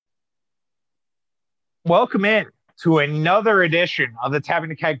Welcome in to another edition of the Tapping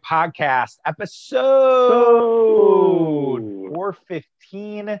the Keg podcast, episode So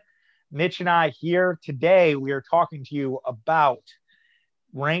 415. Mitch and I here today. We are talking to you about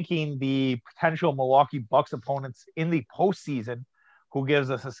ranking the potential Milwaukee Bucks opponents in the postseason. Who gives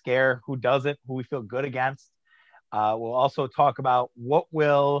us a scare? Who doesn't? Who we feel good against? We'll also talk about what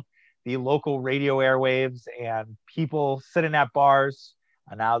will the local radio airwaves and people sitting at bars.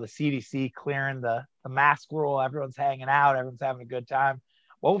 Now the CDC clearing the mask rule. Everyone's hanging out. Everyone's having a good time.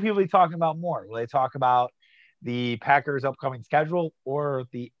 What will people be talking about more? Will they talk about the Packers' upcoming schedule or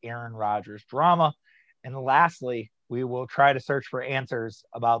the Aaron Rodgers drama? And lastly, we will try to search for answers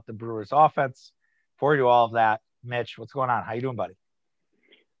about the Brewers' offense. Before we do all of that, Mitch, what's going on? How you doing, buddy?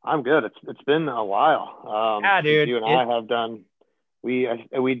 I'm good. It's been a while. Yeah, dude. You and I have done. We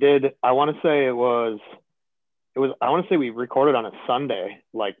did. I want to say I want to say we recorded on a Sunday,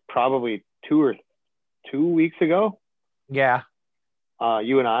 like probably 2 weeks ago. Yeah.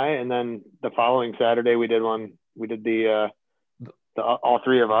 You and I, and then the following Saturday we did one. We did the all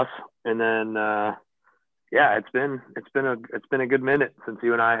three of us, and then yeah, it's been a good minute since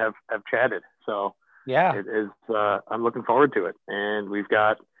you and I have chatted. So yeah, it is. I'm looking forward to it, and we've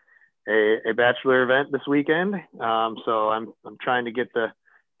got a bachelor event this weekend. So I'm trying to get the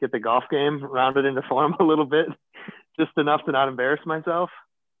golf game rounded into form a little bit, just enough to not embarrass myself.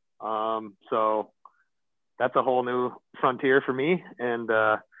 So that's a whole new frontier for me. And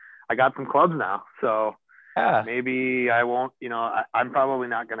I got some clubs now. So yeah, maybe I won't, I'm probably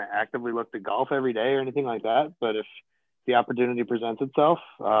not going to actively look to golf every day or anything like that. But if the opportunity presents itself,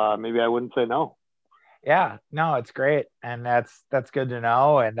 maybe I wouldn't say no. Yeah, no, it's great. And that's good to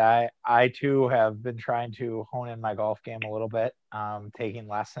know. And I too have been trying to hone in my golf game a little bit, taking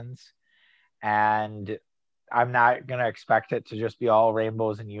lessons. And I'm not going to expect it to just be all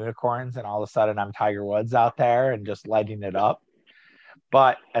rainbows and unicorns and all of a sudden I'm Tiger Woods out there and just lighting it up.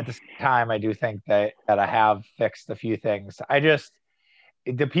 But at the same time, I do think that I have fixed a few things.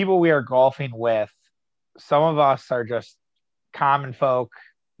 The people we are golfing with, some of us are just common folk,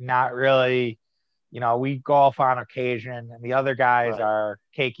 not really, we golf on occasion, and the other guys Right. are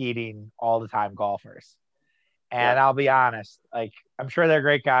cake eating all the time golfers. And Yeah. I'll be honest, like, I'm sure they're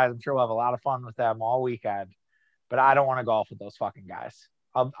great guys. I'm sure we'll have a lot of fun with them all weekend, but I don't want to golf with those fucking guys.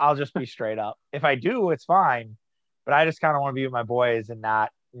 I'll just be straight up. If I do, it's fine, but I just kind of want to be with my boys and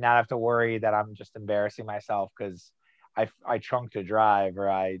not have to worry that I'm just embarrassing myself because I chunked a drive or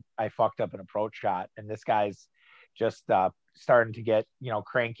I fucked up an approach shot, and this guy's just starting to get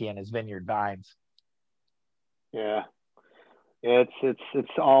cranky in his vineyard vines. Yeah.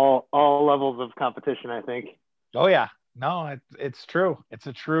 It's all levels of competition, I think. Oh yeah, no, it's true. It's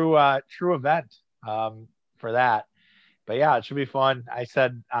a true event for that. But yeah, it should be fun. I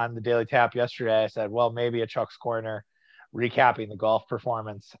said on the Daily Tap yesterday, I said, well, maybe a Chuck's Corner recapping the golf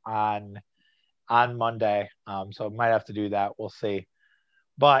performance on Monday. So might have to do that. We'll see.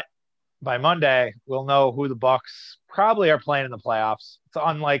 But by Monday, we'll know who the Bucks probably are playing in the playoffs. It's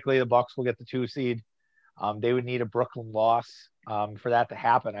unlikely the Bucks will get the 2 seed. They would need a Brooklyn loss for that to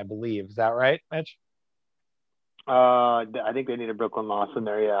happen, I believe. Is that right, Mitch? I think they need a Brooklyn loss in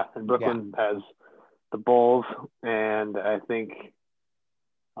there, yeah. And Brooklyn has the Bulls, and I think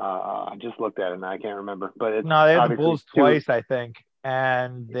I just looked at it and I can't remember. But they have the Bulls twice, I think,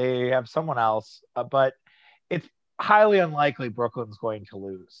 and they have someone else. But it's highly unlikely Brooklyn's going to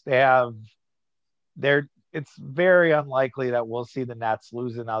lose. It's very unlikely that we'll see the Nets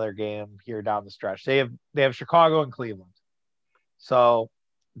lose another game here down the stretch. They have Chicago and Cleveland, so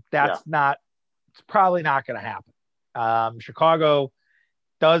it's probably not going to happen. Chicago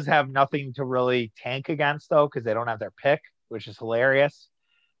does have nothing to really tank against though, because they don't have their pick, which is hilarious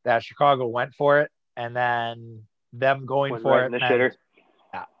that Chicago went for it, and then them going went for right it. In the shitter.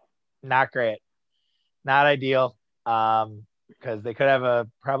 Yeah, not great, not ideal. Because they could have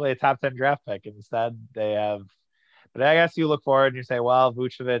probably a top 10 draft pick. Instead, they have. But I guess you look forward and you say, well,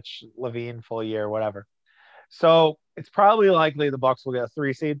 Vucevic, Levine, full year, whatever. So it's probably likely the Bucks will get a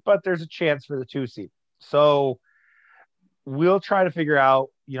 3 seed, but there's a chance for the 2 seed. So we'll try to figure out,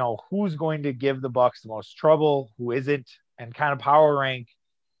 who's going to give the Bucks the most trouble, who isn't, and kind of power rank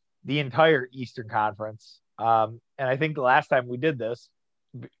the entire Eastern Conference. And I think the last time we did this,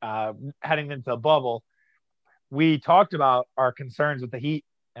 heading into the bubble, we talked about our concerns with the Heat,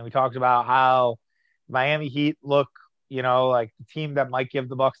 and we talked about how Miami Heat look, like the team that might give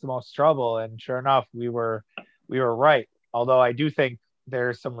the Bucks the most trouble. And sure enough, we were right. Although I do think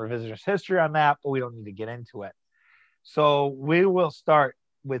there's some revisionist history on that, but we don't need to get into it. So we will start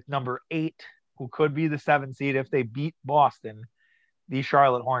with number 8, who could be the 7 seed if they beat Boston, the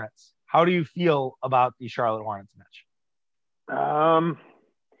Charlotte Hornets. How do you feel about the Charlotte Hornets match?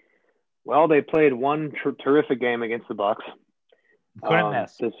 Well, they played one terrific game against the Bucks Couldn't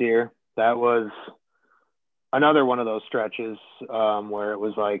miss. this year. That was another one of those stretches where it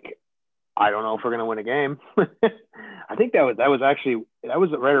was like, I don't know if we're gonna win a game. I think that was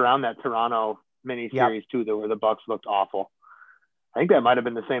right around that Toronto mini series too, where the Bucks looked awful. I think that might have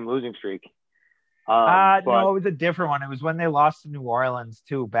been the same losing streak. No, it was a different one. It was when they lost to New Orleans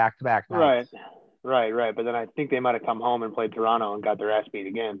too, back-to-back nights. Right. But then I think they might have come home and played Toronto and got their ass beat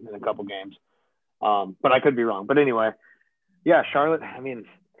again in a couple games. But I could be wrong. But anyway, yeah, Charlotte. I mean,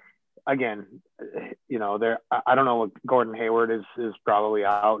 again, you know, I don't know what Gordon Hayward is probably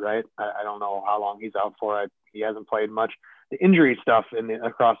out, right? I don't know how long he's out for. He hasn't played much. The injury stuff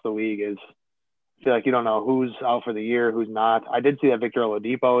across the league is, I feel like you don't know who's out for the year, who's not. I did see that Victor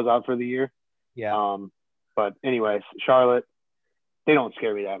Oladipo is out for the year. Yeah. But anyways, Charlotte, they don't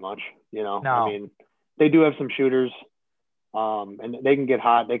scare me that much, you know. No. I mean, they do have some shooters, and they can get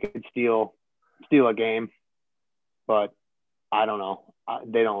hot. They could steal a game, but I don't know.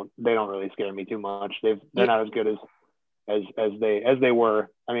 They don't really scare me too much. They're not as good as they were.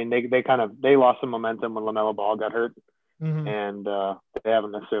 I mean, they lost some momentum when LaMelo Ball got hurt, and they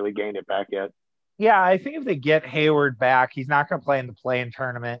haven't necessarily gained it back yet. Yeah, I think if they get Hayward back, he's not going to play in the play-in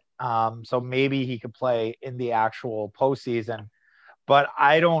tournament. So maybe he could play in the actual postseason. But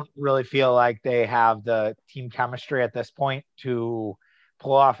I don't really feel like they have the team chemistry at this point to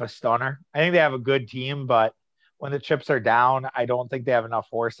pull off a stunner. I think they have a good team, but when the chips are down, I don't think they have enough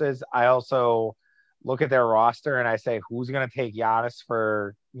horses. I also look at their roster and I say, who's going to take Giannis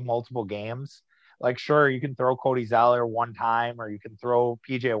for multiple games? Like, sure, you can throw Cody Zeller one time, or you can throw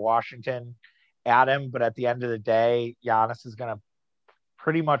PJ Washington at him, but at the end of the day, Giannis is going to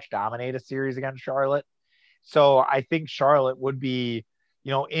pretty much dominate a series against Charlotte. So I think Charlotte would be, you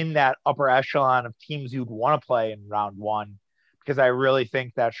know, in that upper echelon of teams you'd want to play in round one, because I really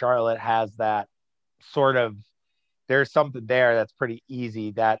think that Charlotte has that sort of, there's something there that's pretty easy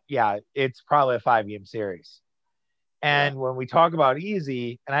that, yeah, it's probably a 5-game series. And when we talk about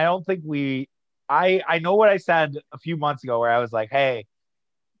easy, and I don't think I know what I said a few months ago where I was like, hey,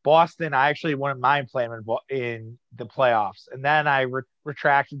 Boston, I actually wouldn't mind playing in the playoffs. And then I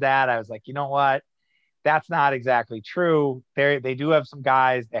retracted that. I was like, you know what? That's not exactly true. They do have some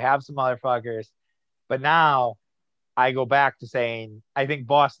guys. They have some motherfuckers. But now I go back to saying I think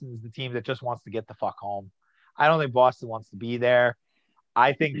Boston's the team that just wants to get the fuck home. I don't think Boston wants to be there.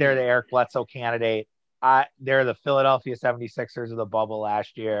 I think they're the Eric Bledsoe candidate. They're the Philadelphia 76ers of the bubble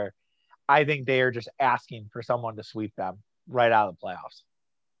last year. I think they are just asking for someone to sweep them right out of the playoffs.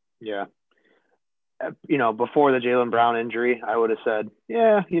 Yeah. You know, before the Jaylen Brown injury, I would have said,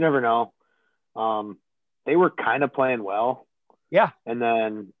 yeah, you never know. They were kind of playing well. Yeah. And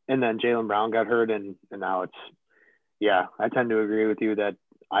then Jaylen Brown got hurt, and now it's, yeah, I tend to agree with you that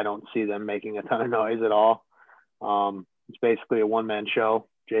I don't see them making a ton of noise at all. It's basically a one-man show,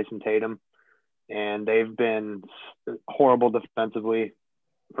 Jason Tatum, and they've been horrible defensively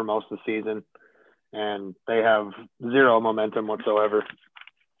for most of the season, and they have zero momentum whatsoever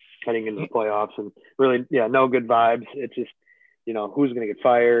heading into the playoffs, and really, yeah, no good vibes. It's just, you know, who's going to get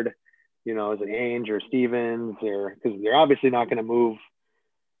fired? You know, is it Ainge or Stevens, or because they're obviously not going to move,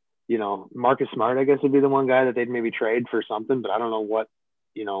 you know, Marcus Smart, I guess, would be the one guy that they'd maybe trade for something, but I don't know what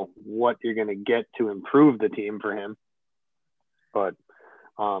you're going to get to improve the team for him. But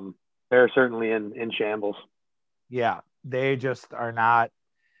they're certainly in shambles. Yeah, they just are not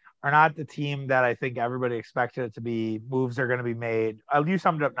the team that I think everybody expected it to be. Moves are going to be made. You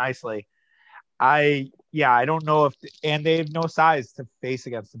summed it up nicely. I don't know and they have no size to face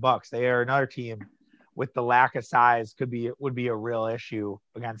against the Bucks. They are another team with the lack of size would be a real issue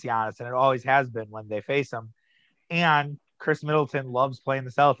against Giannis, and it always has been when they face him. And Chris Middleton loves playing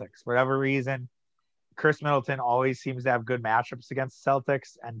the Celtics. For whatever reason, Chris Middleton always seems to have good matchups against the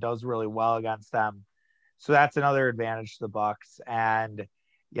Celtics and does really well against them. So that's another advantage to the Bucks. And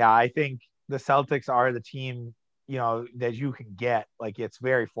yeah, I think the Celtics are the team, you know, that you can get. Like, it's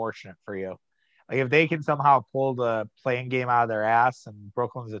very fortunate for you. Like, if they can somehow pull the playing game out of their ass and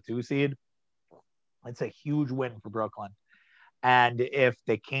Brooklyn's a 2 seed, it's a huge win for Brooklyn. And if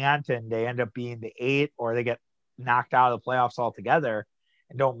they can't and they end up being the 8, or they get knocked out of the playoffs altogether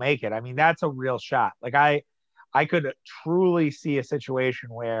and don't make it, I mean, that's a real shot. Like, I could truly see a situation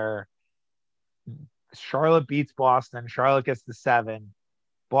where Charlotte beats Boston, Charlotte gets the 7,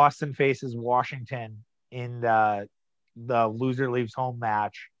 Boston faces Washington in the loser leaves home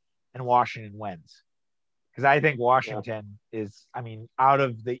match, and Washington wins. Because I think Washington is, I mean, out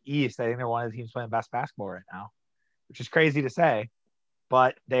of the East, I think they're one of the teams playing best basketball right now, which is crazy to say,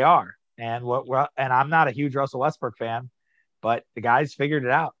 but they are. And and I'm not a huge Russell Westbrook fan, but the guy's figured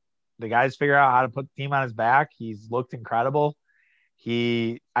it out. The guy's figured out how to put the team on his back. He's looked incredible.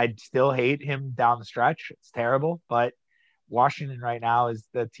 I still hate him down the stretch. It's terrible, but Washington right now is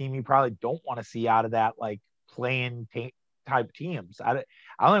the team you probably don't want to see out of that like playing type teams. I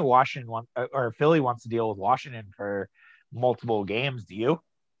don't think Washington or Philly wants to deal with Washington for multiple games. Do you?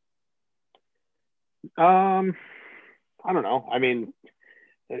 I don't know. I mean,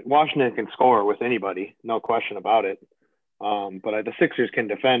 Washington can score with anybody, no question about it. But the Sixers can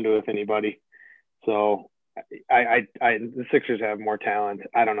defend with anybody. So the Sixers have more talent.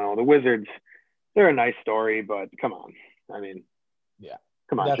 I don't know. The Wizards, they're a nice story, but come on. I mean, yeah,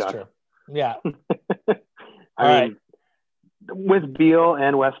 come on, that's Chuck. true. Yeah. I mean, with Beal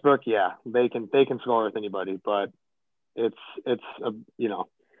and Westbrook, yeah, they can score with anybody, but it's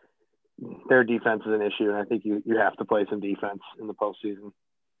their defense is an issue, and I think you have to play some defense in the postseason.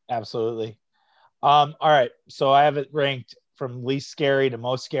 Absolutely. All right, so I have it ranked from least scary to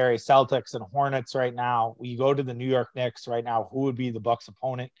most scary. Celtics and Hornets right now. We go to the New York Knicks right now. Who would be the Bucks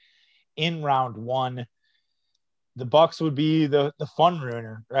opponent in round one? The Bucks would be the fun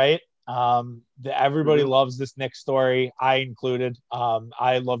ruiner, right? Everybody loves this Knicks story, I included.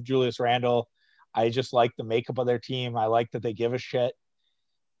 I love Julius Randle. I just like the makeup of their team. I like that they give a shit.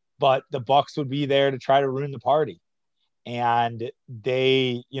 But the Bucks would be there to try to ruin the party. And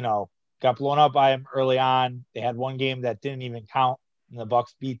they, got blown up by them early on. They had one game that didn't even count, and the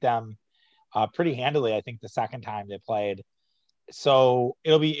Bucks beat them pretty handily, I think, the second time they played. So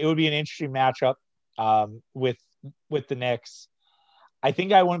it would be an interesting matchup with the Knicks. I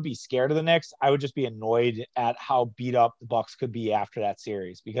think I wouldn't be scared of the Knicks. I would just be annoyed at how beat up the Bucks could be after that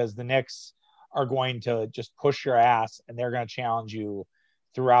series, because the Knicks are going to just push your ass, and they're going to challenge you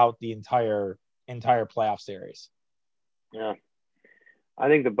throughout the entire playoff series. Yeah. I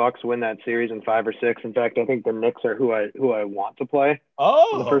think the Bucks win that series in 5 or 6. In fact, I think the Knicks are who I want to play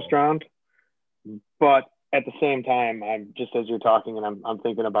in the first round. But at the same time, I'm just, as you're talking and I'm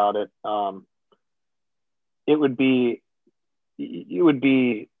thinking about it, it would be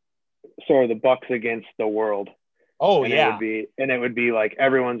sort of the Bucks against the world. Oh, and yeah. It would be like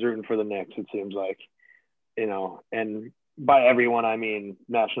everyone's rooting for the Knicks, it seems like, and by everyone, I mean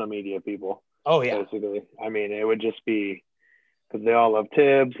national media people. Oh, yeah. Basically. I mean, it would just be because they all love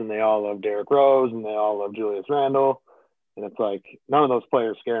Tibbs and they all love Derrick Rose and they all love Julius Randle. And it's like, none of those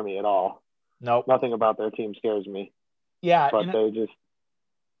players scare me at all. Nope. Nothing about their team scares me. Yeah. But they just,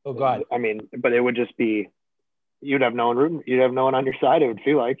 oh, God. I mean, but it would just be, you'd have no one rooting, you'd have no one on your side, it would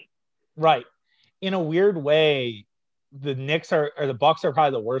feel like. Right. In a weird way, the Knicks or the Bucks are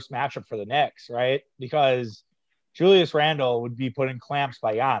probably the worst matchup for the Knicks, right? Because Julius Randle would be put in clamps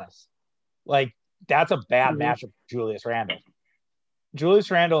by Giannis. Like, that's a bad matchup for Julius Randle.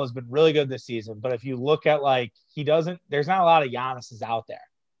 Julius Randle has been really good this season, but if you look at there's not a lot of Giannis's out there.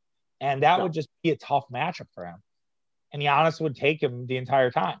 And that would just be a tough matchup for him. And Giannis would take him the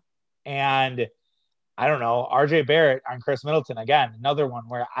entire time. And I don't know, RJ Barrett on Chris Middleton, again, another one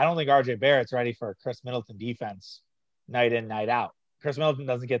where I don't think RJ Barrett's ready for a Chris Middleton defense night in, night out. Chris Middleton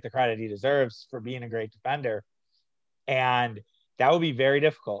doesn't get the credit he deserves for being a great defender. And that would be very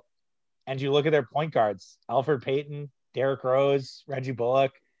difficult. And you look at their point guards, Elfrid Payton, Derrick Rose, Reggie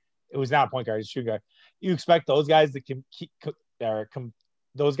Bullock. It was not a point guard, it's a shooting guard. You expect those guys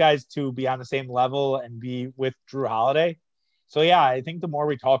those guys to be on the same level and be with Jrue Holiday. So yeah, I think the more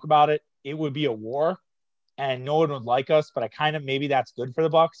we talk about it, it would be a war, and no one would like us. But maybe that's good for the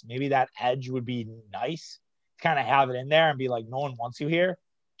Bucks. Maybe that edge would be nice to kind of have it in there and be like, no one wants you here.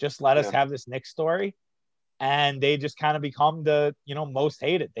 Just let us have this Knicks story. And they just kind of become the most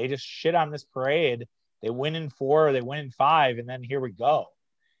hated. They just shit on this parade. They win in 4, they win in 5, and then here we go.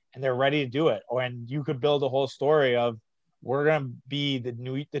 And they're ready to do it. And you could build a whole story of, we're going to be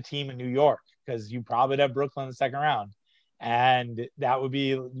the team in New York, because you probably have Brooklyn in the second round. And that would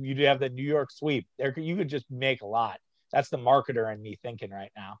be, you'd have the New York sweep. You could just make a lot. That's the marketer in me thinking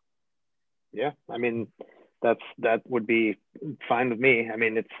right now. Yeah. I mean, that would be fine with me. I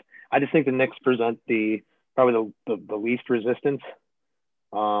mean, I just think the Knicks present probably the least resistance.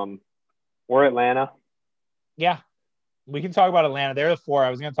 Or Atlanta. Yeah. We can talk about Atlanta. They're the 4.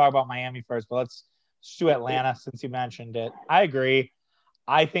 I was going to talk about Miami first, but let's do Atlanta since you mentioned it. I agree.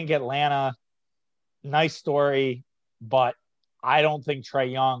 I think Atlanta, nice story, but I don't think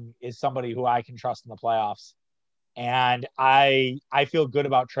Trae Young is somebody who I can trust in the playoffs. And I feel good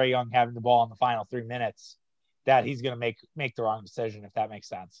about Trae Young having the ball in the final 3 minutes, that he's going to make the wrong decision, if that makes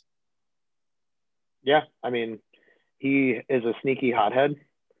sense. Yeah. I mean, he is a sneaky hothead.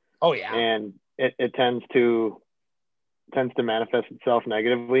 Oh, yeah. And it tends to tends to manifest itself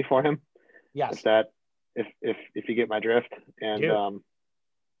negatively for him. Yes. If you get my drift. And Dude.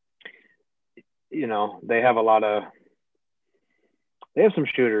 they have some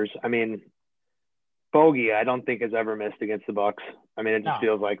shooters. I mean, Bogey, I don't think has ever missed against the Bucks. I mean, it just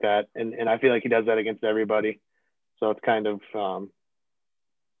feels like that, and I feel like he does that against everybody. So it's kind of one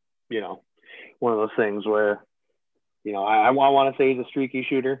of those things where I want to say he's a streaky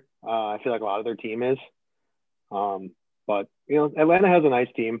shooter. I feel like a lot of their team is, but Atlanta has a nice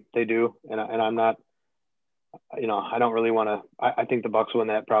team. They do, and I'm not. I don't really want to. I think the Bucks win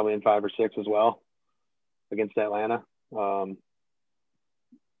that probably in 5 or 6 as well against Atlanta.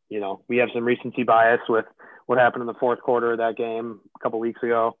 We have some recency bias with what happened in the fourth quarter of that game a couple weeks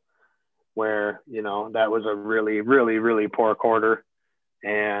ago, where that was a really, really, really poor quarter,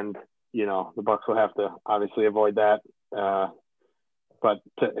 and the Bucks will have to obviously avoid that. But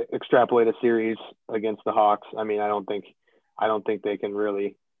to extrapolate a series against the Hawks, I mean, I don't think they can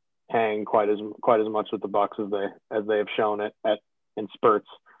really hang quite as much with the Bucks as they have shown it in spurts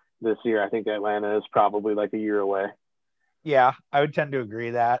this year. I think Atlanta is probably like a year away. Yeah, I would tend to agree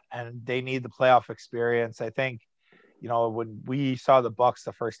that, and they need the playoff experience. I think, when we saw the Bucks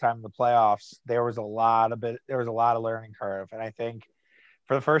the first time in the playoffs, there was a lot of learning curve, and I think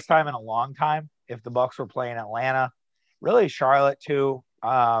for the first time in a long time, if the Bucks were playing Atlanta, really Charlotte too,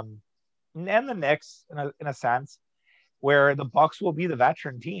 and the Knicks in a sense, where the Bucks will be the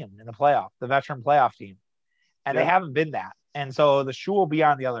veteran team in the playoff, the veteran playoff team, and They haven't been that, and so the shoe will be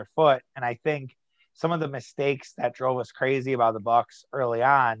on the other foot, and I think some of the mistakes that drove us crazy about the Bucks early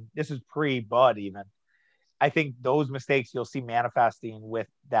on, this is pre-Bud even. I think those mistakes you'll see manifesting with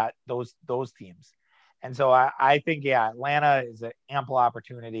those teams. And so I think, Atlanta is an ample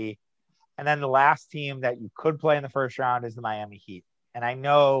opportunity. And then the last team that you could play in the first round is the Miami Heat. And I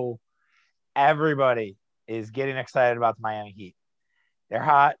know everybody is getting excited about the Miami Heat. They're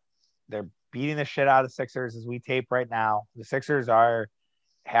hot. They're beating the shit out of the Sixers as we tape right now. The Sixers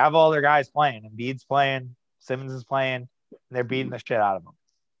have all their guys playing. Embiid's playing, Simmons is playing, and they're beating the shit out of them.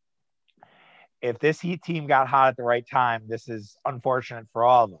 If this Heat team got hot at the right time, this is unfortunate for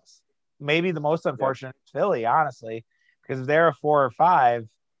all of us. Maybe the most unfortunate is Philly, honestly, because if they're a 4 or 5,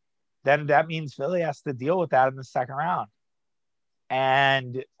 then that means Philly has to deal with that in the second round.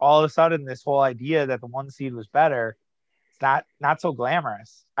 And all of a sudden, this whole idea that the 1 seed was better, it's not so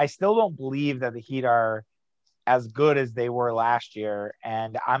glamorous. I still don't believe that the Heat are as good as they were last year,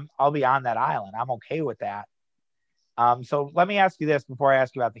 and I'll be on that island. I'm okay with that. So let me ask you this before I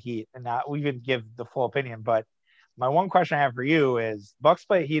ask you about the Heat, and we can give the full opinion. But my one question I have for you is: Bucks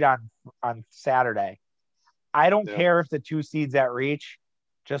play Heat on Saturday. I don't care if the 2 seeds at reach.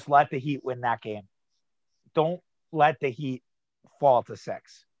 Just let the Heat win that game. Don't let the Heat fall to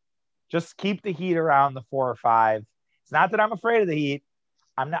 6. Just keep the Heat around the 4 or 5. It's not that I'm afraid of the Heat.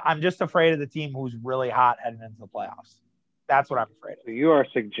 I'm just afraid of the team who's really hot heading into the playoffs. That's what I'm afraid of. So you are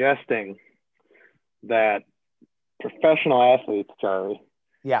suggesting that professional athletes, Charlie,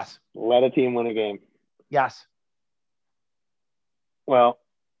 yes, let a team win a game. Yes. Well,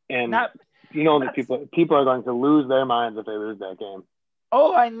 and that people are going to lose their minds if they lose that game.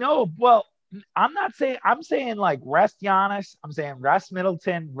 Oh, I know. Well, I'm saying like rest Giannis. I'm saying rest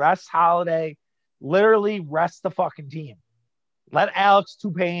Middleton, rest Holiday, literally rest the fucking team. Let XL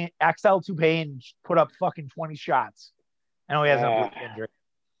Toupane put up fucking 20 shots. I know he has an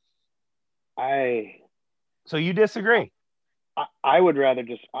injury. So you disagree? I would rather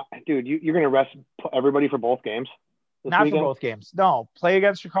just, dude, you're going to rest everybody for both games? Not weekend? For both games. No, play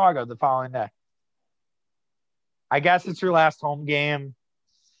against Chicago the following day. I guess it's your last home game.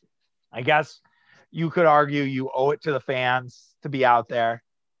 I guess you could argue you owe it to the fans to be out there.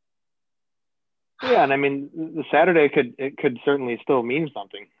 Yeah, and I mean the Saturday could certainly still mean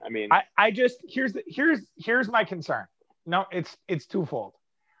something. I mean, I just here's my concern. No, it's twofold.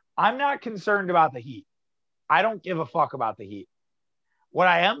 I'm not concerned about the Heat. I don't give a fuck about the Heat. What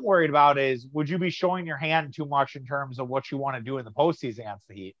I am worried about is, would you be showing your hand too much in terms of what you want to do in the postseason against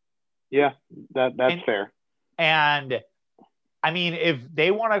the Heat? Yeah, that's fair. And I mean, if they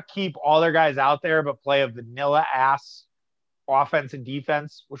want to keep all their guys out there but play a vanilla ass offense and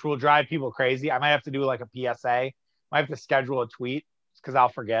defense, which will drive people crazy, I might have to do like a PSA. Might have to schedule a tweet because I'll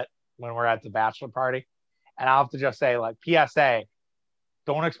forget when we're at the bachelor party, and I'll have to just say like PSA.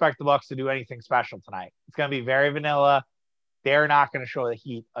 Don't expect the Bucks to do anything special tonight. It's going to be very vanilla. They're not going to show the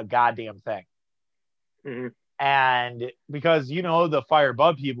Heat a goddamn thing. Mm-hmm. And because, the Fire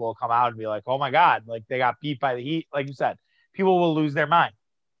Bud people will come out and be like, oh my God, like they got beat by the Heat. Like you said, people will lose their mind.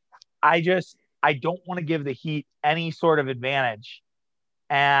 I don't want to give the Heat any sort of advantage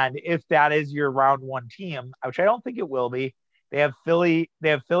And if that is your round one team, which I don't think it will be, they have Philly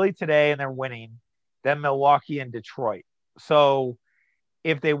today and they're winning, then Milwaukee and Detroit. So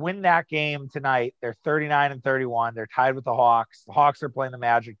if they win that game tonight, they're 39-31. They're tied with the Hawks. The Hawks are playing the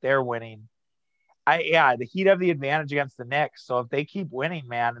Magic. They're winning. The Heat have the advantage against the Knicks. So if they keep winning,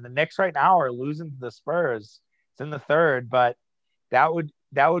 man, and the Knicks right now are losing to the Spurs, it's in the third, but that would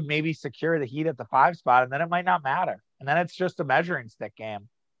maybe secure the Heat at the 5 spot, and then it might not matter. And then it's just a measuring stick game.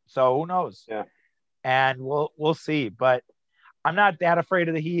 So who knows? Yeah. And we'll see. But I'm not that afraid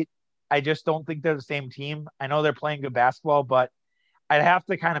of the Heat. I just don't think they're the same team. I know they're playing good basketball, but I'd have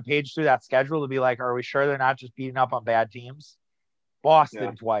to kind of page through that schedule to be like, are we sure they're not just beating up on bad teams?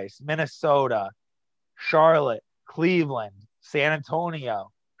 Boston twice, Minnesota, Charlotte, Cleveland, San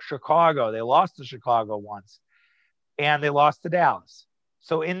Antonio, Chicago. They lost to Chicago once, and they lost to Dallas.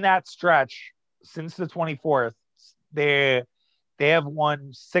 So in that stretch, since the 24th, they have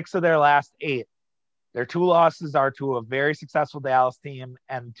won 6 of their last 8. Their 2 losses are to a very successful Dallas team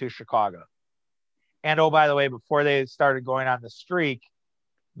and to Chicago. And oh, by the way, before they started going on the streak,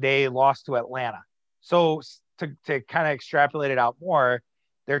 they lost to Atlanta. So to kind of extrapolate it out more,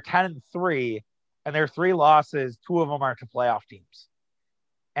 they're 10-3, and their 3 losses, 2 of them are to playoff teams.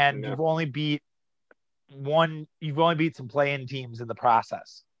 And you've only beat some play-in teams in the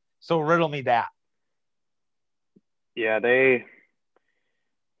process. So riddle me that. Yeah, they've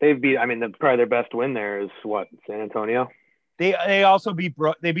beat. I mean, probably their best win there is what, San Antonio. They also beat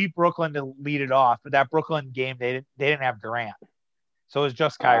Brooklyn to lead it off, but that Brooklyn game they didn't have Durant, so it was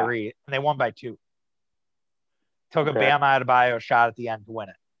just Kyrie, and they won by 2. Took a Bam Adebayo shot at the end to win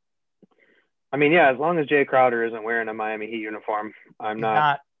it. I mean, yeah, as long as Jay Crowder isn't wearing a Miami Heat uniform, I'm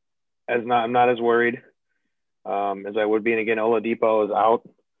not as worried as I would be. And again, Oladipo is out.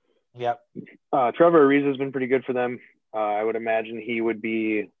 Yep. Trevor Ariza has been pretty good for them. I would imagine he would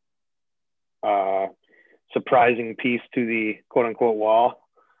be surprising piece to the quote unquote wall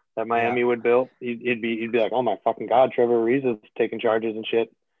that Miami would build. He'd be like, oh my fucking God, Trevor Ariza's taking charges and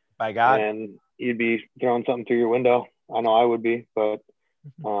shit. By God. And you'd be throwing something through your window. I know I would be, but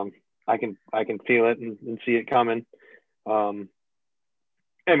I can feel it and see it coming. I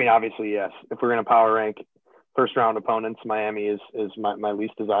mean, obviously, yes. If we're going to power rank first round opponents, Miami is my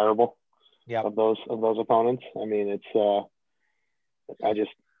least desirable of those opponents. I mean, it's I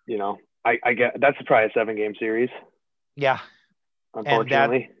just, I get that's probably a 7-game series. Yeah.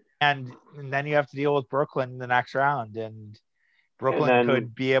 Unfortunately. And then you have to deal with Brooklyn in the next round, and Brooklyn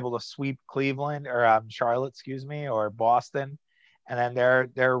could be able to sweep Cleveland or Charlotte, or Boston, and then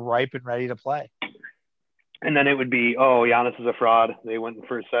they're ripe and ready to play. And then it would be, Giannis is a fraud. They went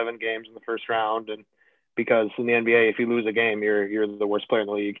for 7 games in the first round, and because in the NBA, if you lose a game, you're the worst player in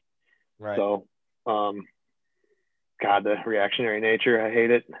the league. Right. So, God, the reactionary nature, I hate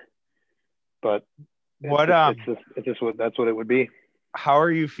it. But that's what it would be. How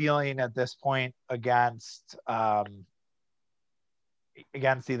are you feeling at this point against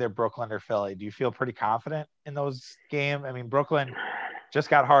either Brooklyn or Philly? Do you feel pretty confident in those games? I mean, Brooklyn just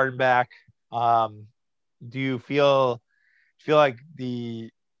got Harden back. Do you feel like the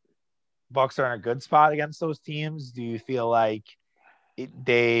Bucks are in a good spot against those teams? Do you feel like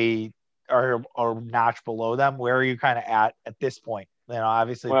they are a notch below them? Where are you kind of at this point?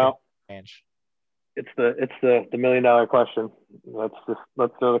 Obviously, change. It's the $1 million question. Let's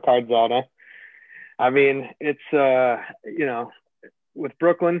throw the cards out. Huh? I mean, it's with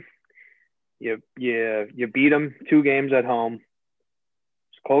Brooklyn, you beat them 2 games at home.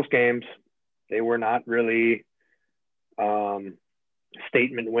 It's close games. They were not really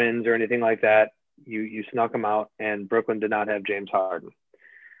statement wins or anything like that. You snuck them out, and Brooklyn did not have James Harden.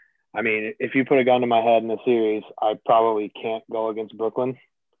 I mean, if you put a gun to my head in the series, I probably can't go against Brooklyn.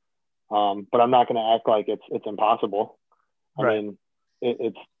 But I'm not going to act like it's impossible. I mean,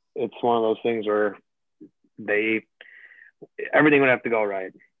 it's one of those things where everything would have to go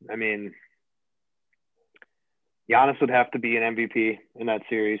right. I mean, Giannis would have to be an MVP in that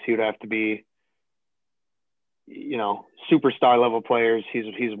series. He would have to be, superstar level players.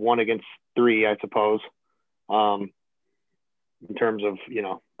 He's 1 against 3, I suppose. In terms of,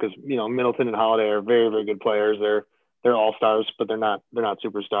 because Middleton and Holiday are very, very good players. They're all-stars, but they're not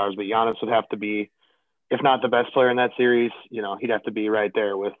superstars. But Giannis would have to be, if not the best player in that series, he'd have to be right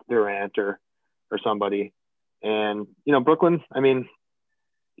there with Durant or somebody. And, Brooklyn, I mean,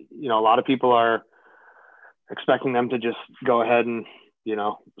 a lot of people are expecting them to just go ahead and,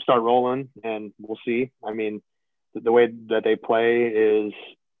 start rolling, and we'll see. I mean, the way that they play is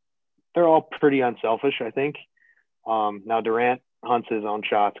they're all pretty unselfish, I think. Now Durant hunts his own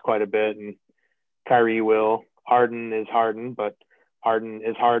shots quite a bit, and Kyrie will. Harden is Harden, but Harden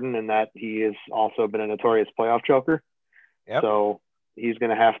is Harden, and that he has also been a notorious playoff choker. Yep. So he's going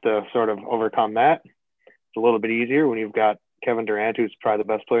to have to sort of overcome that. It's a little bit easier when you've got Kevin Durant, who's probably the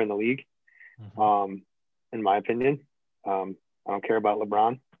best player in the league, in my opinion. I don't care about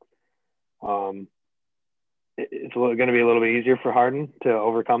LeBron. It's going to be a little bit easier for Harden to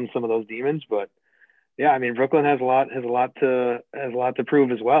overcome some of those demons, but yeah, I mean, Brooklyn has a lot to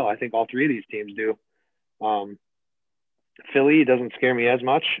prove as well. I think all three of these teams do. Philly doesn't scare me as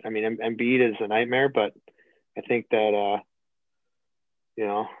much. I mean, Embiid is a nightmare, but I think that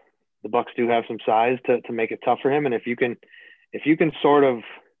the Bucks do have some size to make it tough for him. And if you can sort of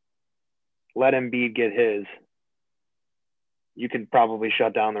let Embiid get his, you can probably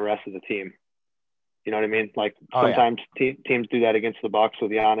shut down the rest of the team. You know what I mean? Like sometimes teams do that against the Bucks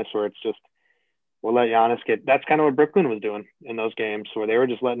with Giannis, where it's just, we'll let Giannis get. That's kind of what Brooklyn was doing in those games, where they were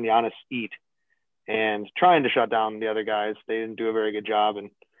just letting Giannis eat and trying to shut down the other guys. They didn't do a very good job,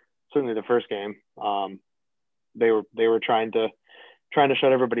 and certainly the first game, they were trying to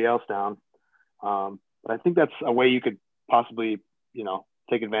shut everybody else down. But I think that's a way you could possibly,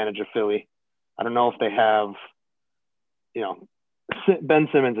 take advantage of Philly. I don't know if they have, Ben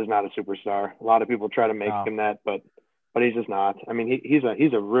Simmons is not a superstar. A lot of people try to make him that, but he's just not. I mean, he's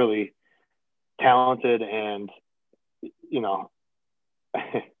a really talented and,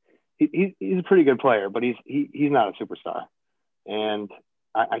 he's a pretty good player, but he's not a superstar. And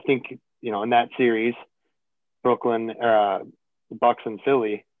I think, in that series, Brooklyn, the Bucks and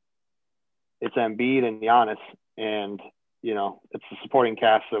Philly, it's Embiid and Giannis, and it's the supporting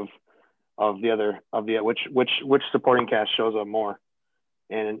cast which supporting cast shows up more.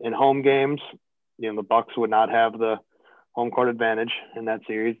 And in home games, the Bucks would not have the home court advantage in that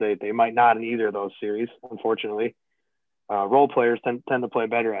series. They might not in either of those series, unfortunately. Role players tend to play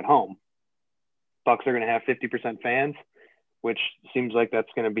better at home. Bucks are going to have 50% fans, which seems like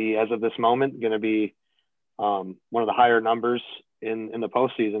that's going to be, as of this moment, going to be one of the higher numbers in the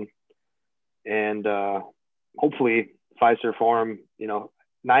postseason. And hopefully Fiserv Forum,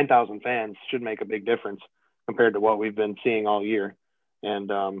 9,000 fans should make a big difference compared to what we've been seeing all year. And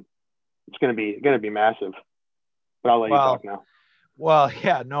it's going to be massive. But I'll let you talk now. Well,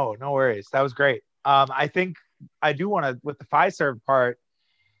 yeah, no worries. That was great. I think I do want to, with the Fiserv part,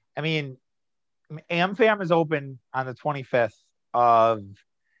 I mean, AmFam is open on the 25th of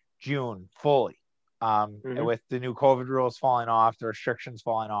June fully, with the new COVID rules falling off, the restrictions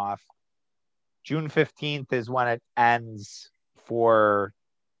falling off. June 15th is when it ends for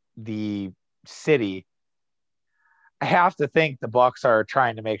the city. I have to think the Bucks are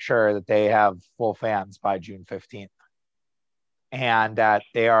trying to make sure that they have full fans by June 15th and that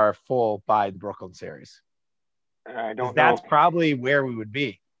they are full by the Brooklyn series. I don't know. That's probably where we would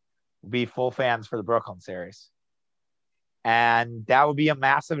be full fans for the Brooklyn series. And that would be a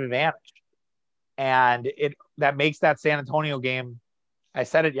massive advantage. And that makes that San Antonio game, I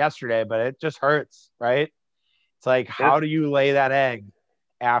said it yesterday, but it just hurts, right? It's like, how do you lay that egg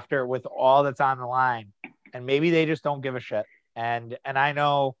after with all that's on the line? And maybe they just don't give a shit. And I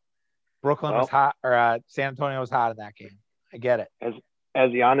know Brooklyn was hot, or San Antonio was hot in that game. I get it. As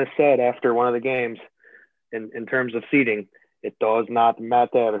Giannis said after one of the games, in terms of seeding, it does not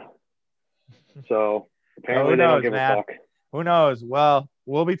matter. So apparently they don't give a fuck. Who knows? Well,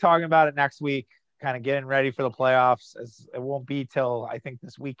 we'll be talking about it next week, kind of getting ready for the playoffs. As it won't be till I think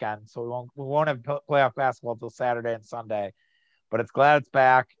this weekend, so we won't have playoff basketball till Saturday and Sunday. But it's glad it's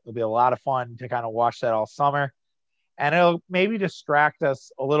back. It'll be a lot of fun to kind of watch that all summer. And it'll maybe distract us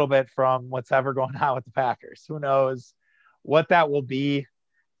a little bit from what's ever going on with the Packers. Who knows what that will be,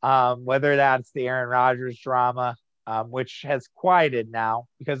 whether that's the Aaron Rodgers drama, which has quieted now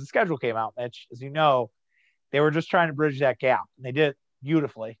because the schedule came out, Mitch. As you know, they were just trying to bridge that gap, and they did it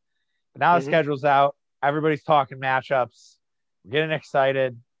beautifully. But now the schedule's out. Everybody's talking matchups. We're getting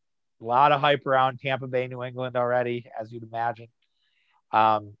excited. A lot of hype around Tampa Bay, New England already, as you'd imagine.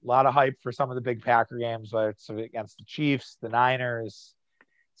 A lot of hype for some of the big Packer games, whether it's against the Chiefs, the Niners,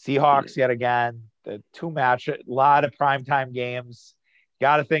 Seahawks yet again, the a lot of primetime games.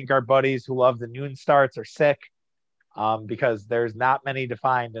 Got to think our buddies who love the noon starts are sick because there's not many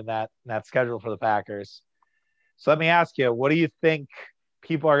defined in that schedule for the Packers. So let me ask you, what do you think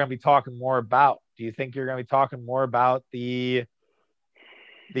people are going to be talking more about? Do you think you're going to be talking more about the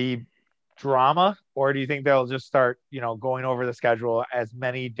drama, or do you think they'll just start, going over the schedule as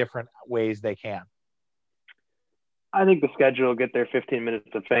many different ways they can? I think the schedule will get their 15 minutes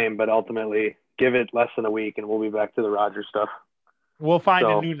of fame, but ultimately give it less than a week and we'll be back to the Rodgers stuff. We'll find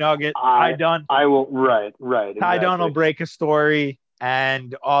a new nugget. I will. Right. Ty Dunn will break a story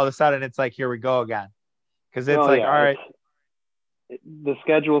and all of a sudden it's like, here we go again. Cause it's all right. the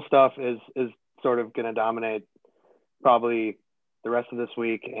schedule stuff is sort of going to dominate probably the rest of this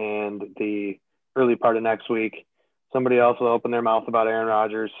week and the early part of next week. Somebody else will open their mouth about Aaron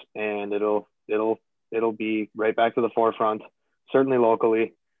Rodgers, and it'll be right back to the forefront. Certainly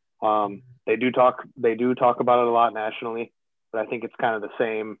locally, they do talk about it a lot nationally, but I think it's kind of the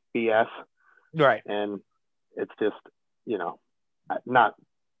same BS, Right. and it's just not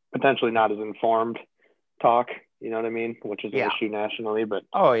potentially not as informed talk. You know what I mean? Which is an issue nationally, but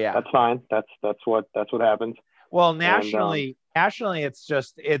that's fine. That's what happens. Well, nationally,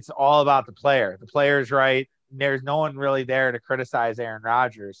 it's all about the player. The player's right. There's no one really there to criticize Aaron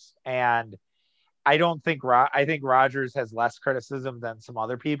Rodgers, and I think Rodgers has less criticism than some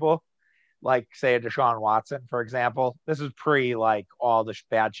other people, like say a Deshaun Watson, for example. This is pre like all the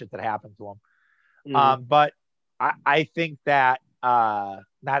bad shit that happened to him. Mm-hmm. But I think that not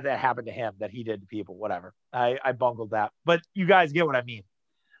that happened to him, that he did to people, whatever. I bungled that, but you guys get what I mean.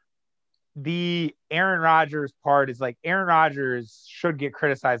 The Aaron Rodgers part is like Aaron Rodgers should get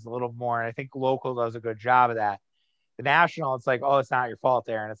criticized a little more, and I think local does a good job of that. The national, it's like, oh, it's not your fault,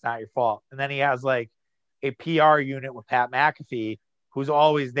 Aaron. It's not your fault. And then he has like a PR unit with Pat McAfee, who's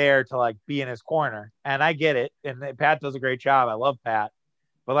always there to like be in his corner. And I get it. And Pat does a great job. I love Pat.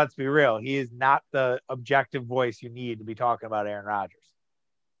 But let's be real. He is not the objective voice you need to be talking about Aaron Rodgers.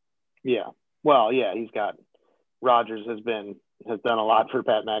 Yeah. Well, yeah, Rodgers has done a lot for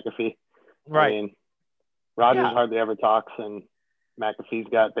Pat McAfee. Right. I mean, Rodgers hardly ever talks, and McAfee's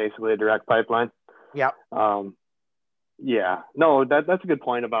got basically a direct pipeline. Yeah. Yeah. No, that's a good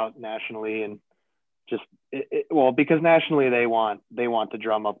point about nationally, and just because nationally they want to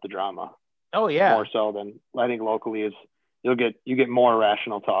drum up the drama. Oh yeah. More so than I think locally is you get more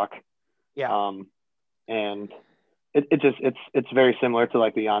rational talk. Yeah. And it's very similar to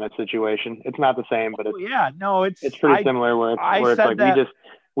like the Giannis situation. It's not the same, but it's pretty similar where it's like that,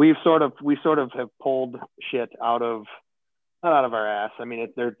 we sort of have pulled shit not out of our ass. I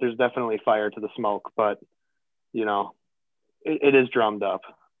mean, there's definitely fire to the smoke, but it is drummed up,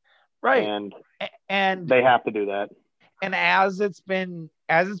 right? And they have to do that. And as it's been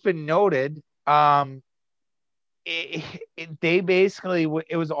noted, they basically,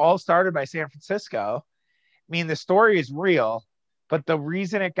 it was all started by San Francisco. I mean, the story is real, but the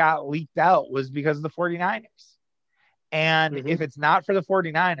reason it got leaked out was because of the 49ers. And if it's not for the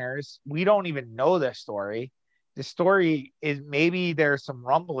 49ers, we don't even know this story. The story is maybe there's some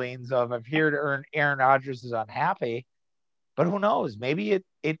rumblings of I've heard Aaron Rodgers is unhappy, but who knows? Maybe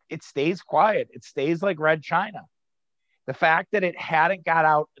it stays quiet. It stays like Red China. The fact that it hadn't got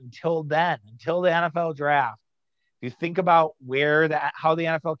out until the NFL draft. If you think about how the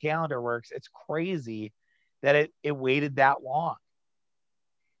NFL calendar works, it's crazy that it waited that long.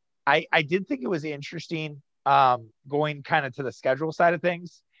 I did think it was interesting going kind of to the schedule side of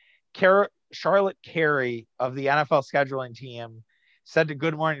things. Charlotte Carey of the NFL scheduling team said to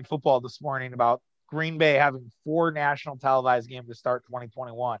Good Morning Football this morning about Green Bay having 4 national televised games to start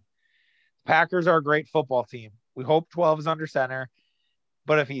 2021. Packers are a great football team. We hope 12 is under center,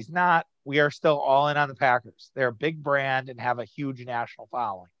 but if he's not, we are still all in on the Packers. They're a big brand and have a huge national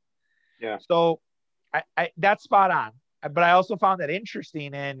following. Yeah. So I that's spot on. But I also found that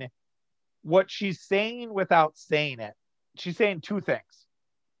interesting in what she's saying without saying it. She's saying 2 things.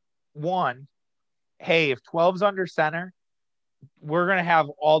 One, hey, if 12's under center, we're going to have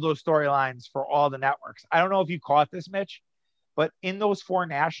all those storylines for all the networks. I don't know if you caught this, Mitch, but in those 4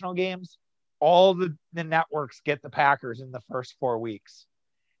 national games, all the networks get the Packers in the first 4 weeks.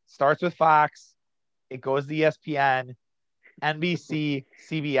 Starts with Fox. It goes to ESPN, NBC,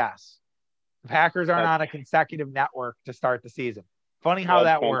 CBS. The Packers aren't on a consecutive network to start the season. Funny how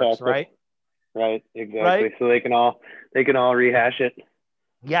that works, right? Right, exactly. Right? So they can all rehash it.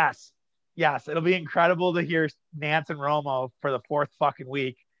 Yes. It'll be incredible to hear Nance and Romo for the 4th fucking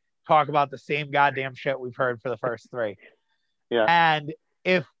week talk about the same goddamn shit we've heard for the first 3. Yeah. And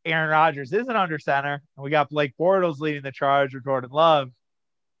if Aaron Rodgers isn't under center and we got Blake Bortles leading the charge with Jordan Love,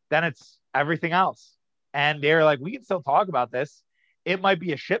 then it's everything else. And they're like, we can still talk about this. It might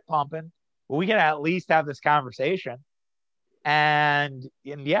be a shit pumping, but we can at least have this conversation. And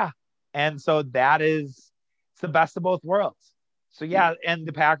so it's the best of both worlds. So and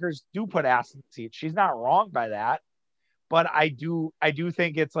the Packers do put ass in the seat. She's not wrong by that, but I do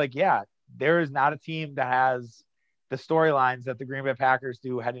think it's like, there is not a team that has the storylines that the Green Bay Packers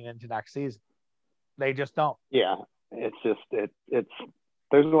do heading into next season. They just don't. Yeah, it's just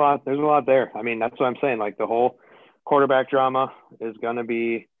there's a lot there. I mean, that's what I'm saying. Like the whole quarterback drama is going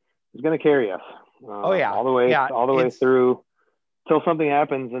to carry us. All the way through till something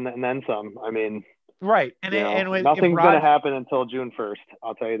happens and then some. I mean, Right. And if Nothing's going to Rod, happen until June 1st.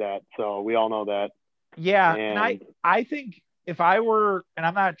 I'll tell you that. So we all know that. yeah, and And I think if I were, and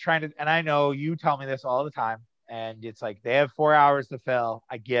I'm not trying to, and I know you tell me this all the time, and it's like they have 4 hours to fill.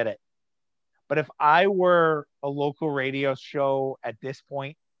 I get it. But if I were a local radio show at this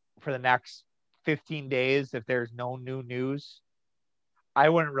point for the next 15 days, if there's no new news, I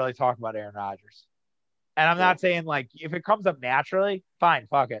wouldn't really talk about Aaron Rodgers. And I'm not saying like if it comes up naturally, fine,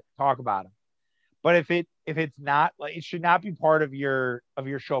 fuck it, talk about him. But if it's not, like, it should not be part of your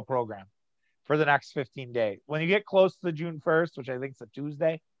show program for the next 15 days. When you get close to the June 1st, which I think is a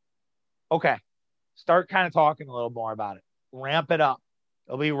Tuesday, okay, start kind of talking a little more about it. Ramp it up.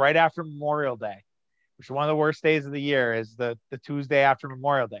 It'll be right after Memorial Day, which is one of the worst days of the year, is the Tuesday after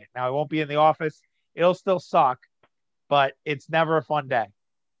Memorial Day. Now, I won't be in the office. It'll still suck, but it's never a fun day.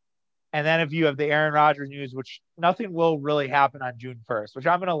 And then if you have the Aaron Rodgers news, which nothing will really happen on June 1st, which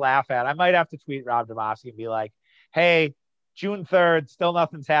I'm going to laugh at. I might have to tweet Rob Demovsky and be like, hey, June 3rd, still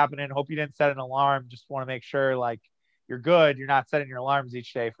nothing's happening. Hope you didn't set an alarm. Just want to make sure like you're good. You're not setting your alarms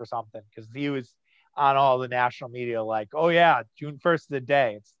each day for something, because he was on all the national media like, oh yeah, June 1st is a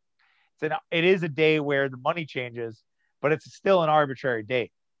day. It is a day where the money changes, but it's still an arbitrary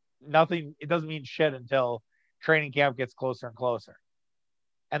date. It doesn't mean shit until training camp gets closer and closer.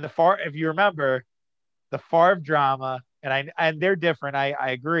 And if you remember, the Favre drama, and they're different. I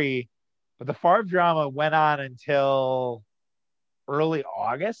agree, but the Favre drama went on until early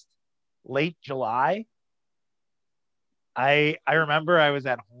August, late July. I remember I was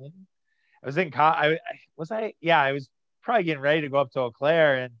at home. I was in I was probably getting ready to go up to Eau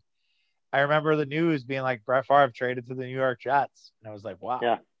Claire, and I remember the news being like Brett Favre traded to the New York Jets, and I was like, wow.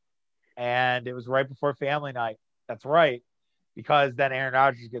 Yeah. And it was right before family night. That's right, because then Aaron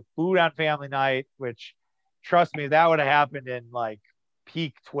Rodgers gets booed on family night, which, trust me, that would have happened in like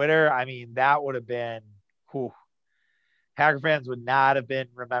peak Twitter. I mean, that would have been, whew, Packer fans would not have been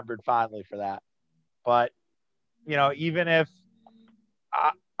remembered fondly for that. But, even if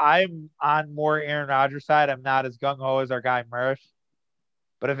I'm on more Aaron Rodgers side, I'm not as gung ho as our guy Murph.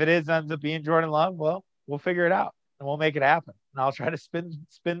 But if it ends up being Jordan Love, well, we'll figure it out and we'll make it happen. And I'll try to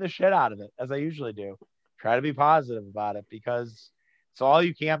spin the shit out of it, as I usually do. Try to be positive about it, because it's all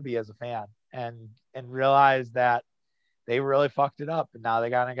you can be as a fan, and realize that they really fucked it up, and now they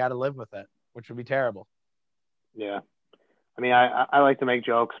got to live with it, which would be terrible. Yeah. I mean, I like to make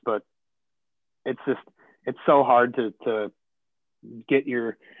jokes, but it's so hard to get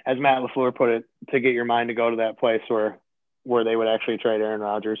your, as Matt LaFleur put it, to get your mind to go to that place where they would actually trade Aaron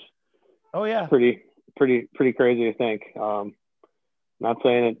Rodgers. Oh yeah. Pretty crazy to think. Not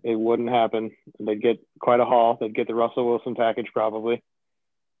saying it wouldn't happen. They'd get quite a haul. They'd get the Russell Wilson package probably.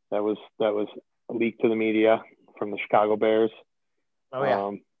 That was leaked to the media from the Chicago Bears. Oh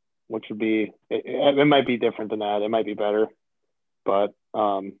yeah. Which would be, it might be different than that. It might be better, but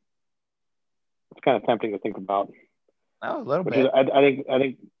it's kind of tempting to think about. Oh, a little bit. I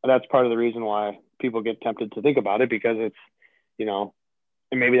think that's part of the reason why people get tempted to think about it, because it's,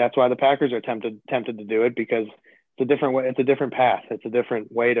 and maybe that's why the Packers are tempted to do it, because it's a different way. It's a different path. It's a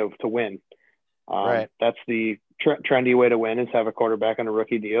different way to win. Right. That's the trendy way to win, is have a quarterback on a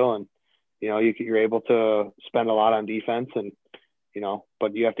rookie deal. And, you're able to spend a lot on defense, and,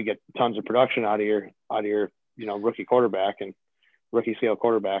 but you have to get tons of production out of your, rookie quarterback and rookie scale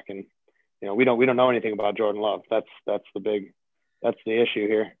quarterback. And, we don't know anything about Jordan Love. That's the issue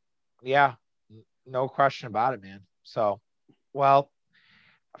here. Yeah, no question about it, man. So, well,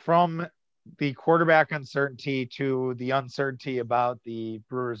 from the quarterback uncertainty to the uncertainty about the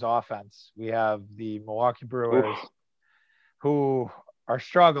Brewers offense, we have the Milwaukee Brewers who are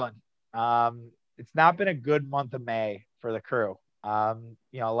struggling. It's not been a good month of May for the crew. A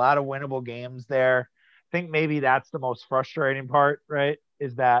lot of winnable games there. I think maybe that's the most frustrating part, right?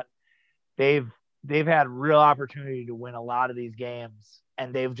 Is that they've had real opportunity to win a lot of these games,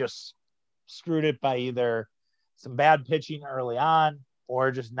 and they've just screwed it by either some bad pitching early on or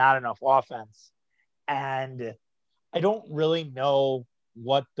just not enough offense. And I don't really know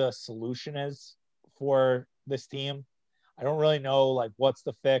what the solution is for this team. I don't really know, like, what's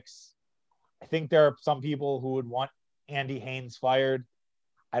the fix. I think there are some people who would want Andy Haynes fired.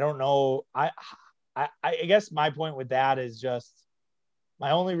 I don't know. I guess my point with that is just,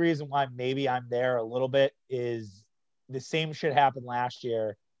 my only reason why maybe I'm there a little bit is the same shit happened last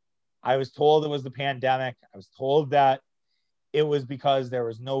year. I was told it was the pandemic. I was told that it was because there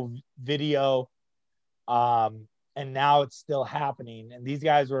was no video. And now it's still happening. And these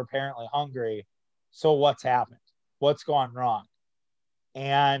guys were apparently hungry. So what's happened? What's gone wrong?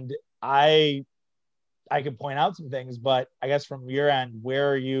 And I I could point out some things, but I guess from your end,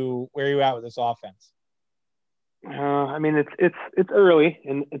 where are you at with this offense? I mean, it's early,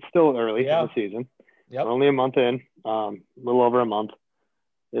 and it's still early in the season. Yep. We're only a month in, a little over a month.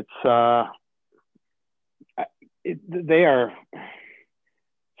 It's they are.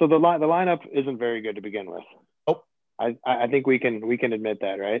 So the lineup isn't very good to begin with. Oh, I think we can admit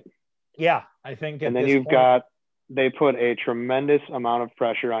that, right? Yeah, I think. And then they put a tremendous amount of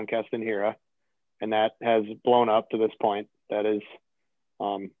pressure on Keston Hiura, and that has blown up to this point. That is,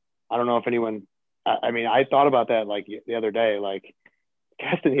 I don't know if anyone. I mean, I thought about that like the other day. Like,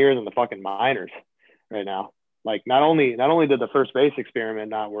 Keston Hiura is in the fucking minors right now. Like, not only did the first base experiment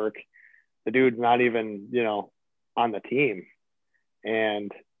not work, the dude's not even on the team,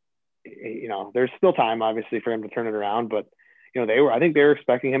 and there's still time obviously for him to turn it around. But I think they were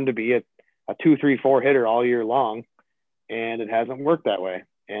expecting him to be a 2, 3, 4 hitter all year long, and it hasn't worked that way.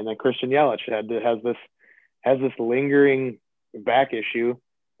 And then Christian Yelich has this lingering back issue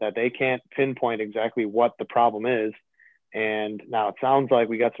that they can't pinpoint exactly what the problem is. And now it sounds like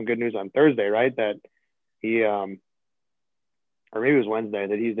we got some good news on Thursday, right? That he, or maybe it was Wednesday,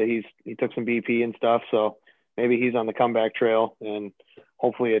 that he took some BP and stuff. So maybe he's on the comeback trail, and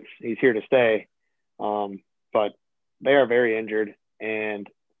hopefully he's here to stay. But they are very injured, and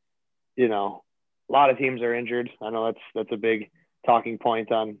a lot of teams are injured. I know that's a big talking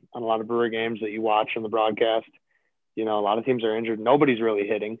point on a lot of Brewer games that you watch on the broadcast. A lot of teams are injured. Nobody's really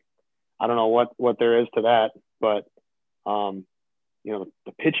hitting. I don't know what there is to that, but the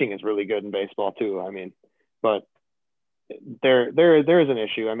pitching is really good in baseball too. I mean, but there is an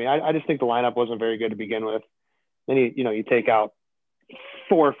issue. I mean, I just think the lineup wasn't very good to begin with. Then you take out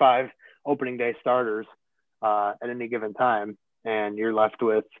 4 or 5 opening day starters at any given time, and you're left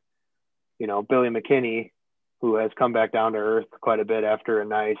with Billy McKinney, who has come back down to earth quite a bit after a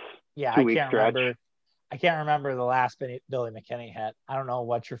nice 2-week stretch. I can't remember the last Billy McKinney hit. I don't know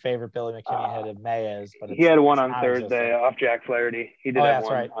what your favorite Billy McKinney hit of May is, but he had one on Thursday off Jack Flaherty. He did have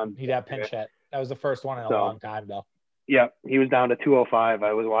one. Right. He did pinch hit. That was the first one in a long time, though. Yeah, he was down to 205.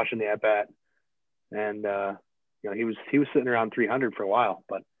 I was watching the at bat, and he was sitting around 300 for a while.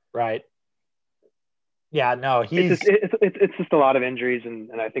 But right. Yeah, no, it's just a lot of injuries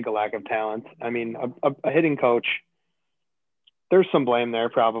and I think a lack of talent. I mean, a hitting coach, there's some blame there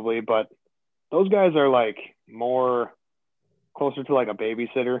probably, but those guys are like more closer to like a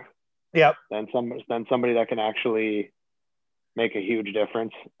babysitter. Yep. Than somebody that can actually make a huge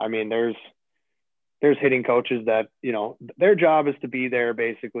difference. I mean, there's hitting coaches that, their job is to be there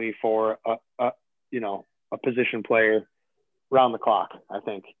basically for a position player round the clock. I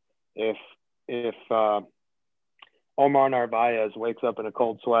think if Omar Narvaez wakes up in a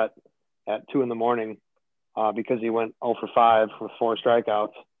cold sweat at 2 a.m. Because he went 0 for 5 with 4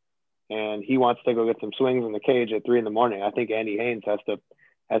 strikeouts, and he wants to go get some swings in the cage at 3 a.m, I think Andy Haynes has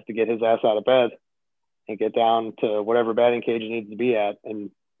to get his ass out of bed and get down to whatever batting cage he needs to be at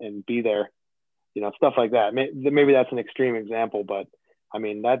and be there. Stuff like that. Maybe that's an extreme example, but I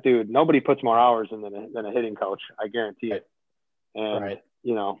mean, that dude, nobody puts more hours in than a hitting coach. I guarantee it. And, right.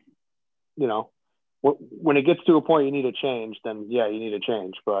 When it gets to a point you need a change, then yeah, you need a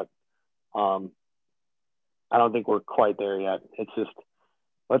change. But I don't think we're quite there yet. It's just,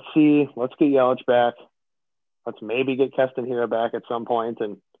 let's get Yelich back. Let's maybe get Keston Hiura back at some point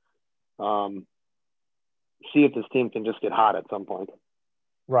and see if this team can just get hot at some point.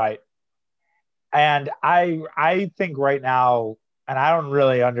 Right. And I think right now, and I don't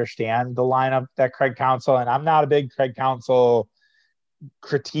really understand the lineup that Craig Counsell, and I'm not a big Craig Counsell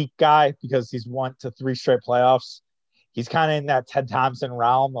critique guy because he's won to 3 straight playoffs. He's kind of in that Ted Thompson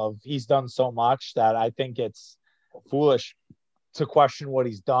realm of he's done so much that I think it's foolish to question what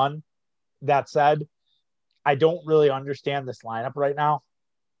he's done. That said, I don't really understand this lineup right now.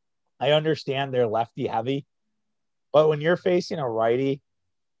 I understand they're lefty heavy, but when you're facing a righty,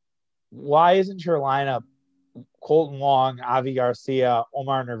 why isn't your lineup Colton Wong, Avi Garcia,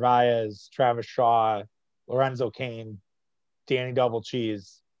 Omar Narvaez, Travis Shaw, Lorenzo Cain, Danny Double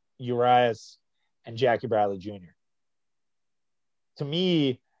Cheese, Urias, and Jackie Bradley Jr.? To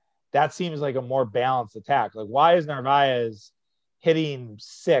me, that seems like a more balanced attack. Like, why is Narvaez hitting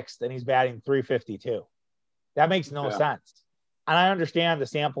 6th and he's batting 352? That makes no sense. And I understand the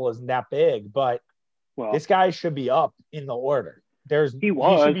sample isn't that big, but this guy should be up in the order. He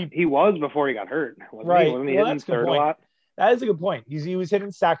was before he got hurt. Right. Wasn't he hitting third a lot? That is a good point. He was hitting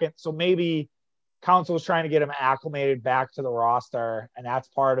 2nd, so maybe Counsell was trying to get him acclimated back to the roster, and that's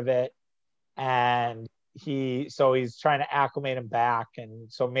part of it. And he's trying to acclimate him back,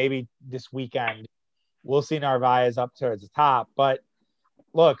 and so maybe this weekend we'll see Narvaez up towards the top. But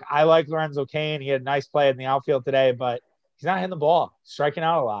look, I like Lorenzo Cain. He had a nice play in the outfield today, but he's not hitting the ball, striking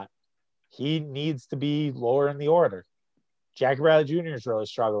out a lot. He needs to be lower in the order. Jackie Bradley Jr. is really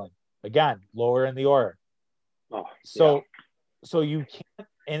struggling. Again, lower in the order. Oh, so you can't,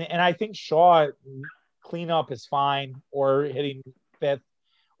 and I think Shaw cleanup is fine, or hitting fifth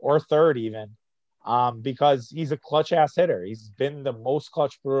or third even, because he's a clutch ass hitter. He's been the most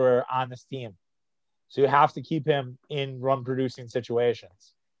clutch Brewer on this team. So you have to keep him in run producing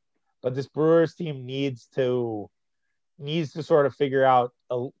situations. But this Brewers team needs to sort of figure out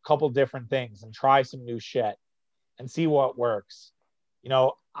a couple different things and try some new shit and see what works.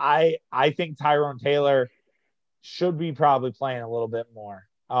 I think Tyrone Taylor should be probably playing a little bit more.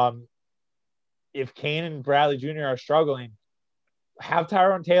 If Cain and Bradley Jr. are struggling, have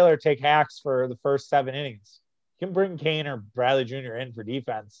Tyrone Taylor take hacks for the first 7 innings. You can bring Cain or Bradley Jr. in for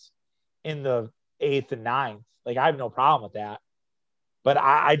defense in the 8th and 9th. Like, I have no problem with that. But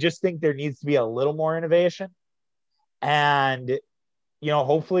I just think there needs to be a little more innovation. And,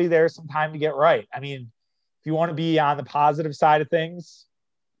 hopefully there's some time to get right. I mean, if you want to be on the positive side of things,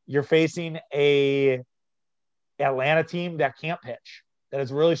 you're facing a Atlanta team that can't pitch, that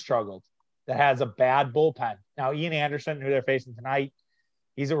has really struggled, that has a bad bullpen. Now, Ian Anderson, who they're facing tonight,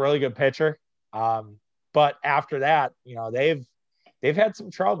 he's a really good pitcher. But after that, they've had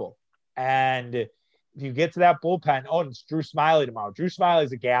some trouble. And if you get to that bullpen, and it's Drew Smyly tomorrow. Drew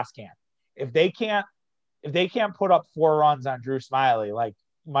Smyly's a gas can. If they can't put up 4 runs on Drew Smyly, like,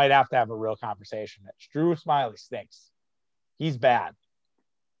 you might have to have a real conversation. Drew Smyly stinks. He's bad.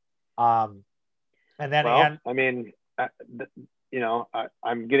 And then, I mean,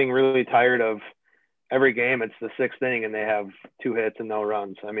 I'm getting really tired of every game. It's the 6th inning and they have 2 hits and no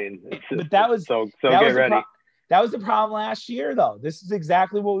runs. I mean, get ready. That was the problem last year, though. This is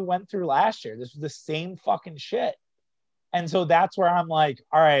exactly what we went through last year. This was the same fucking shit. And so that's where I'm like,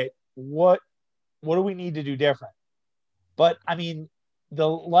 all right, what do we need to do different? But I mean, the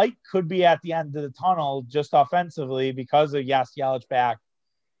light could be at the end of the tunnel just offensively because of Yelich back.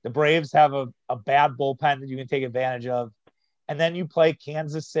 The Braves have a bad bullpen that you can take advantage of. And then you play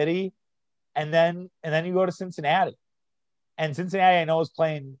Kansas City, and then you go to Cincinnati. And Cincinnati, I know, is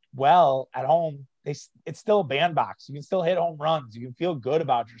playing well at home. It's still a bandbox. You can still hit home runs. You can feel good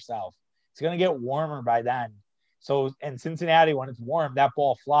about yourself. It's going to get warmer by then. So, and Cincinnati, when it's warm, that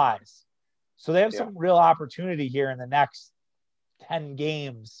ball flies. So they have some real opportunity here in the next 10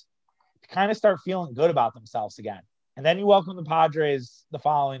 games to kind of start feeling good about themselves again. And then you welcome the Padres the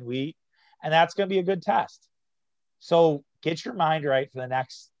following week, and that's going to be a good test. So get your mind right for the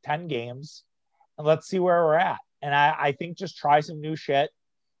next 10 games, and let's see where we're at. And I think just try some new shit.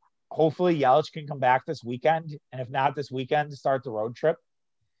 Hopefully Yelich can come back this weekend, and if not this weekend, to start the road trip.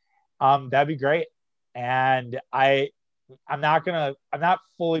 That'd be great. And I'm not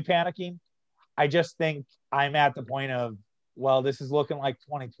fully panicking. I just think I'm at the point of, well, this is looking like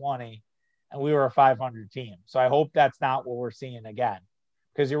 2020 and we were a 500 team. So I hope that's not what we're seeing again,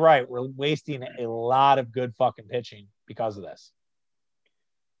 because you're right. We're wasting a lot of good fucking pitching because of this.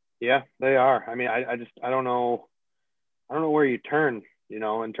 Yeah, they are. I mean, I don't know where you turn,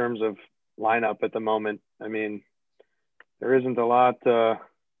 in terms of lineup at the moment. I mean, there isn't a lot, I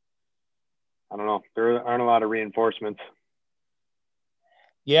don't know. There aren't a lot of reinforcements.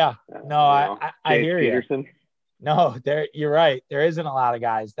 Yeah, no, I hear Peterson. You. No, you're right. There isn't a lot of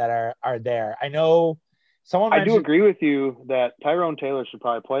guys that are there. I know someone. I do agree with you that Tyrone Taylor should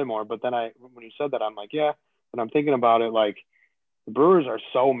probably play more. But then when you said that, I'm like, yeah. But I'm thinking about it, like, the Brewers are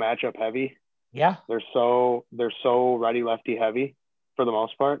so matchup heavy. Yeah, they're so righty lefty heavy for the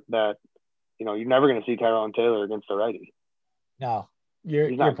most part that you're never going to see Tyrone Taylor against a righty. No,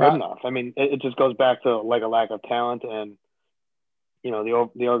 he's not good enough. I mean, it just goes back to like a lack of talent and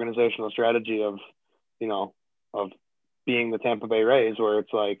the organizational strategy of being the Tampa Bay Rays, where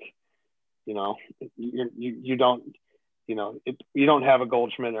it's like you don't have a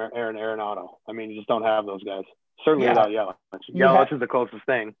Goldschmidt or Aaron Arenado. I mean, you just don't have those guys. Certainly without Yelich. Yelich is the closest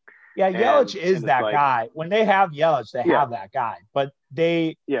thing. Yeah, Yelich is that guy. When they have Yelich, they have that guy. But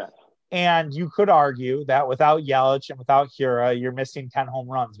and you could argue that without Yelich and without Hura, you're missing 10 home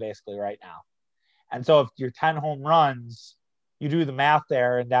runs basically right now. And so if you're 10 home runs, you do the math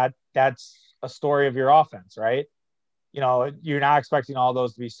there, and that's a story of your offense, right? You're not expecting all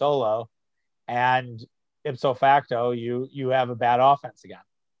those to be solo, and ipso facto, you have a bad offense again.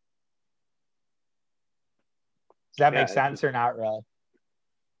 Does that make sense or not really?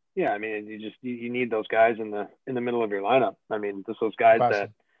 Yeah, I mean, you need those guys in the middle of your lineup. I mean, just those guys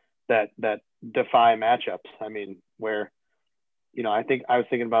that defy matchups. I mean, where I think I was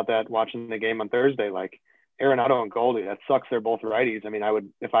thinking about that watching the game on Thursday. Like, Arenado and Goldie. That sucks. They're both righties. I mean,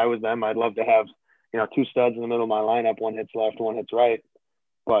 if I was them, I'd love to have, two studs in the middle of my lineup. One hits left, one hits right.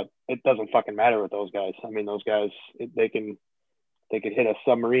 But it doesn't fucking matter with those guys. I mean, those guys, they could hit a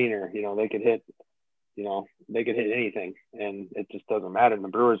submarine, or, they could hit, they could hit anything, and it just doesn't matter. And the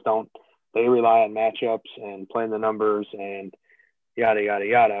Brewers don't. They rely on matchups and playing the numbers and yada, yada,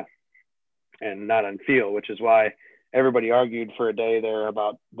 yada, and not on feel, which is why everybody argued for a day there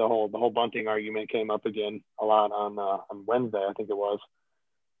about the whole bunting argument came up again a lot on Wednesday, I think it was,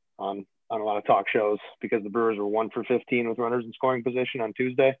 on a lot of talk shows, because the Brewers were 1 for 15 with runners in scoring position on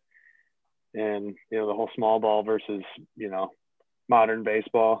Tuesday. And, the whole small ball versus, modern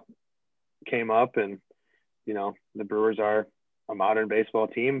baseball came up, and, the Brewers are a modern baseball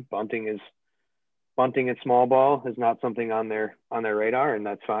team. Bunting and small ball is not something on their radar, and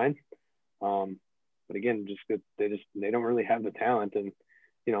that's fine. But again, they don't really have the talent, and,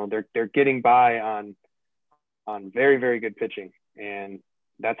 they're getting by on very, very good pitching, and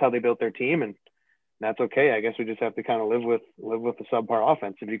that's how they built their team, and that's okay. I guess we just have to kind of live with the subpar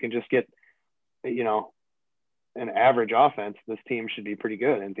offense. If you can just get, an average offense, this team should be pretty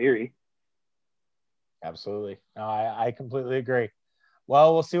good in theory. Absolutely. No, I completely agree.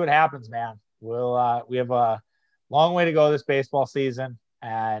 Well, we'll see what happens, man. We have a long way to go this baseball season,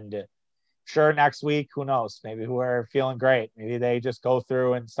 and sure, next week, who knows? Maybe we're feeling great. Maybe they just go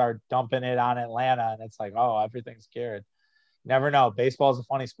through and start dumping it on Atlanta, and it's like, oh, everything's cured. Never know. Baseball is a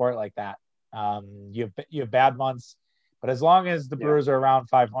funny sport like that. You have bad months, but as long as the Brewers are around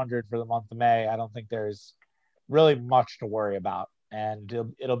 500 for the month of May, I don't think there's really much to worry about,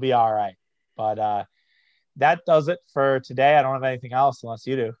 and it'll be all right. But that does it for today. I don't have anything else unless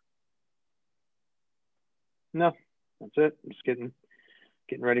you do. No, that's it. I'm just getting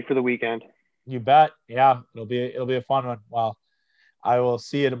ready for the weekend. You bet. Yeah, it'll be a fun one. Well, I will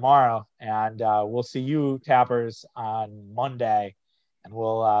see you tomorrow, and we'll see you Tappers on Monday, and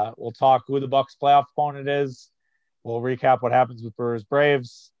we'll talk who the Bucks playoff opponent is. We'll recap what happens with Brewers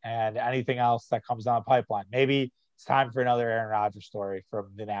Braves and anything else that comes down the pipeline. Maybe it's time for another Aaron Rodgers story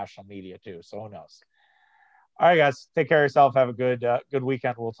from the national media too. So who knows? All right, guys, take care of yourself. Have a good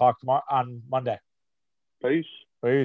weekend. We'll talk tomorrow on Monday. Peace.